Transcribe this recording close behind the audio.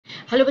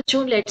Hello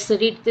bachon, let's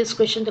read this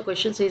question. The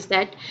question says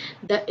that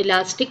the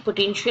elastic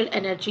potential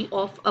energy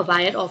of a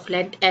wire of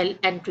length L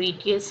and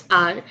radius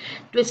R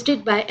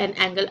twisted by an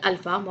angle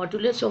alpha,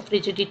 modulus of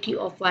rigidity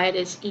of wire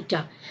is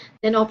eta.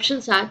 Then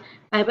options are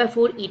pi by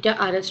 4 eta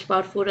r raised to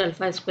power 4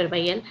 alpha square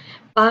by L,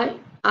 pi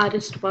r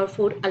raised to power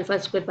 4 alpha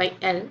square by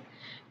L,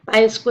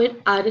 pi square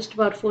r raised to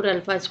power 4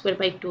 alpha square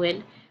by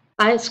 2L,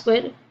 pi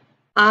square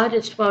r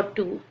raised to power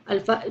 2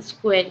 alpha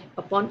square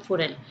upon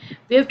 4L.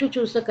 We have to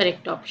choose the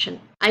correct option.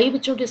 आइए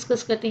बच्चों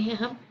discuss करते हैं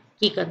हम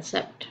की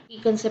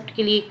concept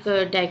के लिए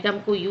एक diagram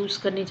को यूज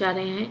करने जा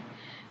रहे हैं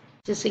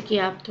जिससे कि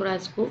आप थोड़ा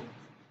इसको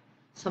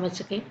समझ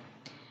सकें।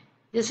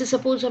 जैसे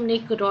सपोज हमने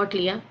एक रॉड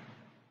लिया,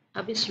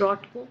 अब इस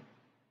रॉड को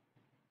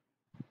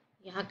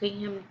यहाँ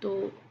कहीं हम तो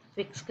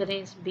फिक्स करें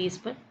इस बेस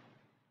पर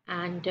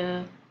एंड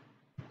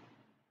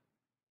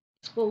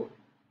इसको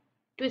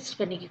ट्विस्ट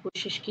करने की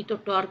कोशिश की तो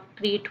टॉर्क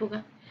क्रिएट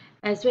होगा,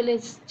 एज वेल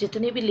एज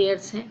जितने भी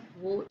लेयर्स हैं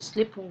वो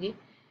स्लिप होंगे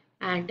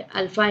एंड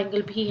अल्फा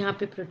एंगल भी यहाँ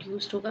पे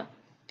प्रोड्यूस्ड होगा,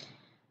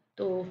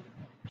 तो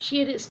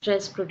shear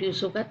स्ट्रेस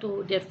प्रोड्यूस होगा।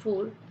 तो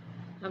देयरफॉर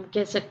हम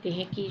कह सकते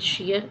हैं कि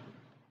shear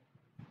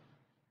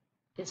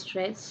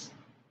stress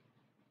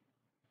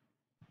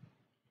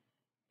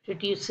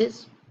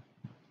reduces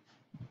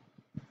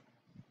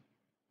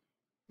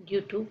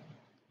due to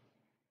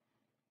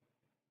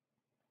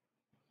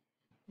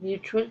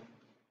mutual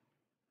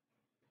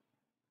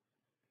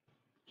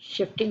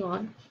shifting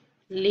on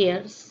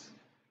layers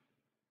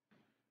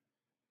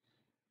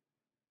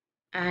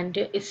and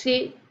इससे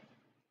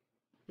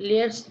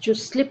लेयर्स जो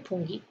स्लिप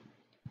होंगी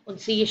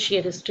उनसे ये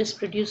शेयर स्ट्रेस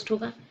प्रोड्यूस्ड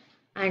होगा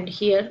एंड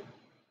हियर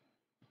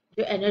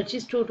जो एनर्जी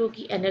स्टोर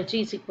होगी energy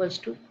is equals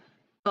to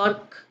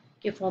torque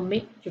के फॉर्म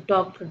में जो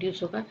टॉर्क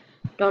प्रोड्यूस होगा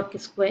torque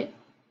square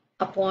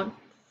upon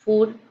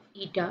 4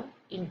 eta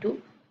into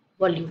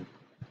volume.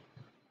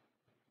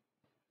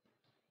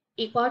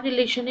 एक और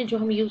रिलेशन है जो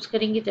हम यूज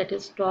करेंगे that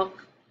is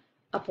torque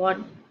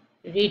upon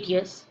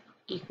radius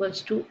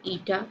equals to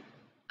eta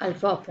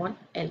alpha upon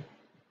L.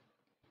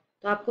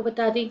 तो आपको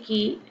बता दें कि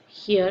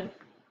here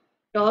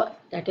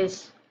that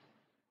is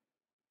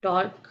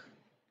torque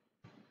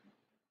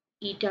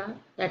eta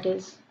that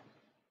is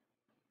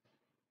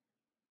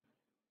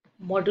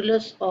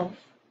modulus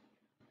of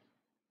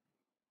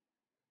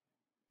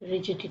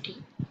rigidity,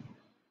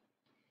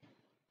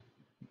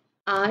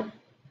 r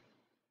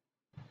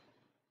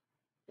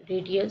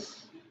radius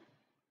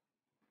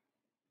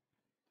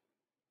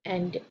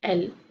and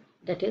L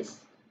that is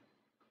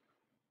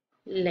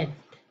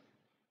length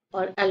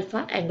और alpha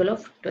angle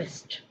of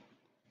twist.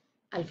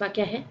 Alpha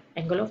क्या है?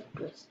 Angle of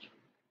twist.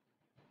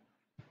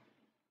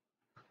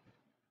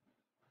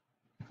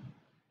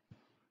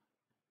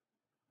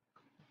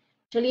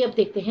 चलिए अब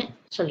देखते हैं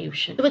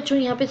सॉल्यूशन। तो बच्चों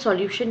यहाँ पे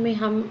सॉल्यूशन में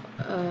हम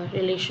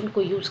रिलेशन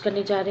को यूज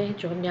करने जा रहे हैं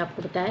जो हमने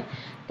आपको बताया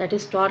that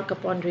is torque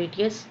upon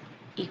radius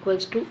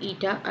equals to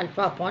eta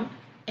alpha upon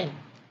L.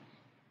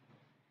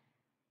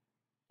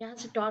 यहाँ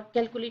से टॉर्क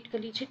कैलकुलेट कर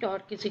लीजिए,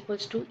 torque is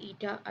equals to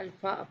eta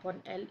alpha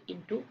upon L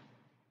into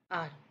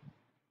are.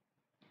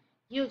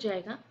 ये हो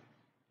जाएगा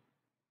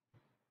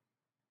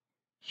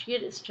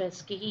shear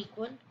स्ट्रेस के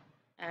equal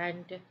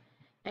and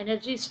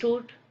energy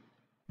stored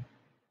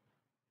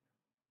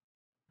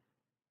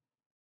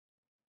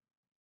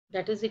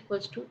that is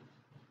equals to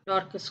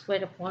torque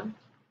square upon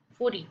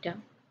 4 eta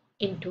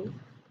into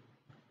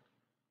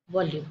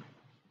volume।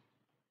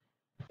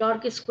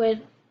 Torque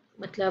square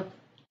मतलब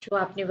जो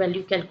आपने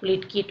वैल्यू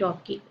कैलकुलेट की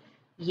टॉर्क की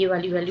ये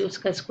वाली वैल्यू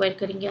उसका स्क्वायर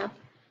करेंगे आप,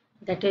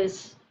 that is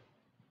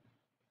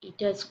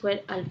eta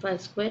square alpha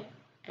square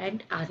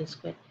and are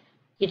square.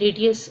 ये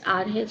रेडियस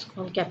आर है,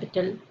 इसको हम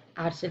कैपिटल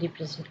आर से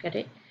रिप्रेजेंट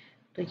करें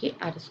तो ये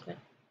आर स्क्वायर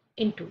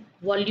इंटू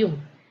वॉल्यूम।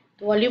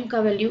 तो वॉल्यूम का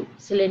वैल्यू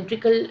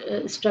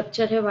सिलेंड्रिकल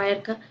स्ट्रक्चर है वायर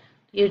का,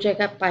 ये हो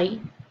जाएगा पाई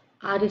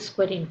are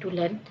square into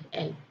length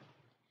L.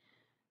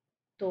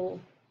 तो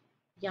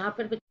यहाँ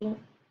पर बच्चों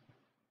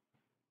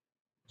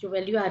जो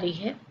वैल्यू आ रही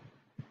है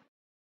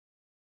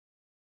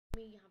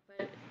यहाँ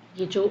पर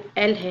ये जो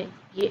एल है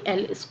ये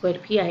एल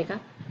स्क्वायर भी आएगा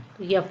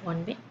तो ये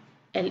अपॉन में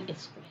एल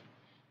स्क्वायर।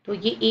 तो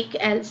ये एक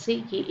एल से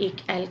ये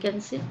एक एल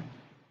कैंसिल,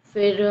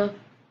 फिर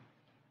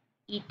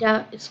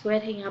ईटा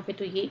स्क्वायर है यहाँ पे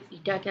तो ये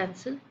ईटा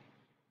कैंसिल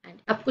एंड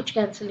अब कुछ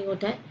कैंसिल नहीं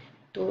होता है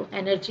तो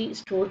energy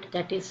stored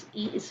that is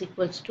E is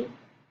equals to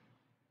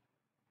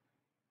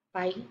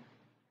pi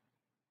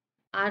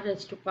are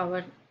raise to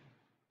power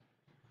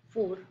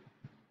 4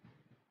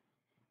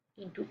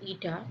 into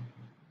eta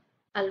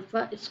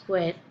alpha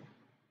square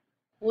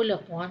whole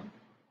upon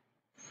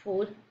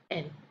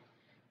 4L।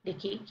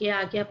 देखिए ये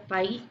आ गया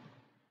पाई,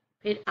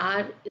 फिर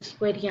आर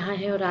स्क्वायर यहाँ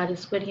है और आर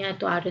स्क्वायर यहाँ है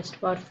तो are raise to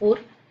power 4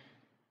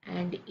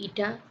 and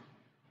ईटा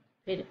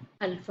फिर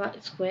alpha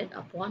square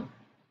upon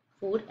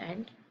 4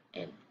 and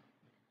L.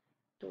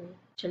 तो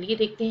चलिए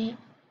देखते हैं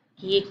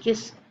कि ये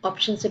किस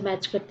ऑप्शन से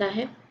मैच करता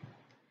है।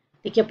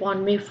 देखिए अपॉन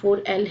में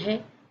 4L है,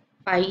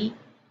 पाई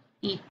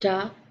ईटा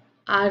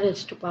are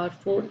raise to power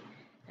 4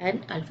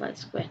 and alpha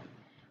square.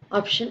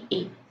 Option A.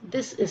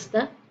 This is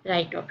the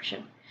right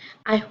option.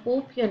 I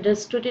hope you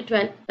understood it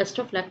well. Best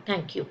of luck.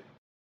 Thank you.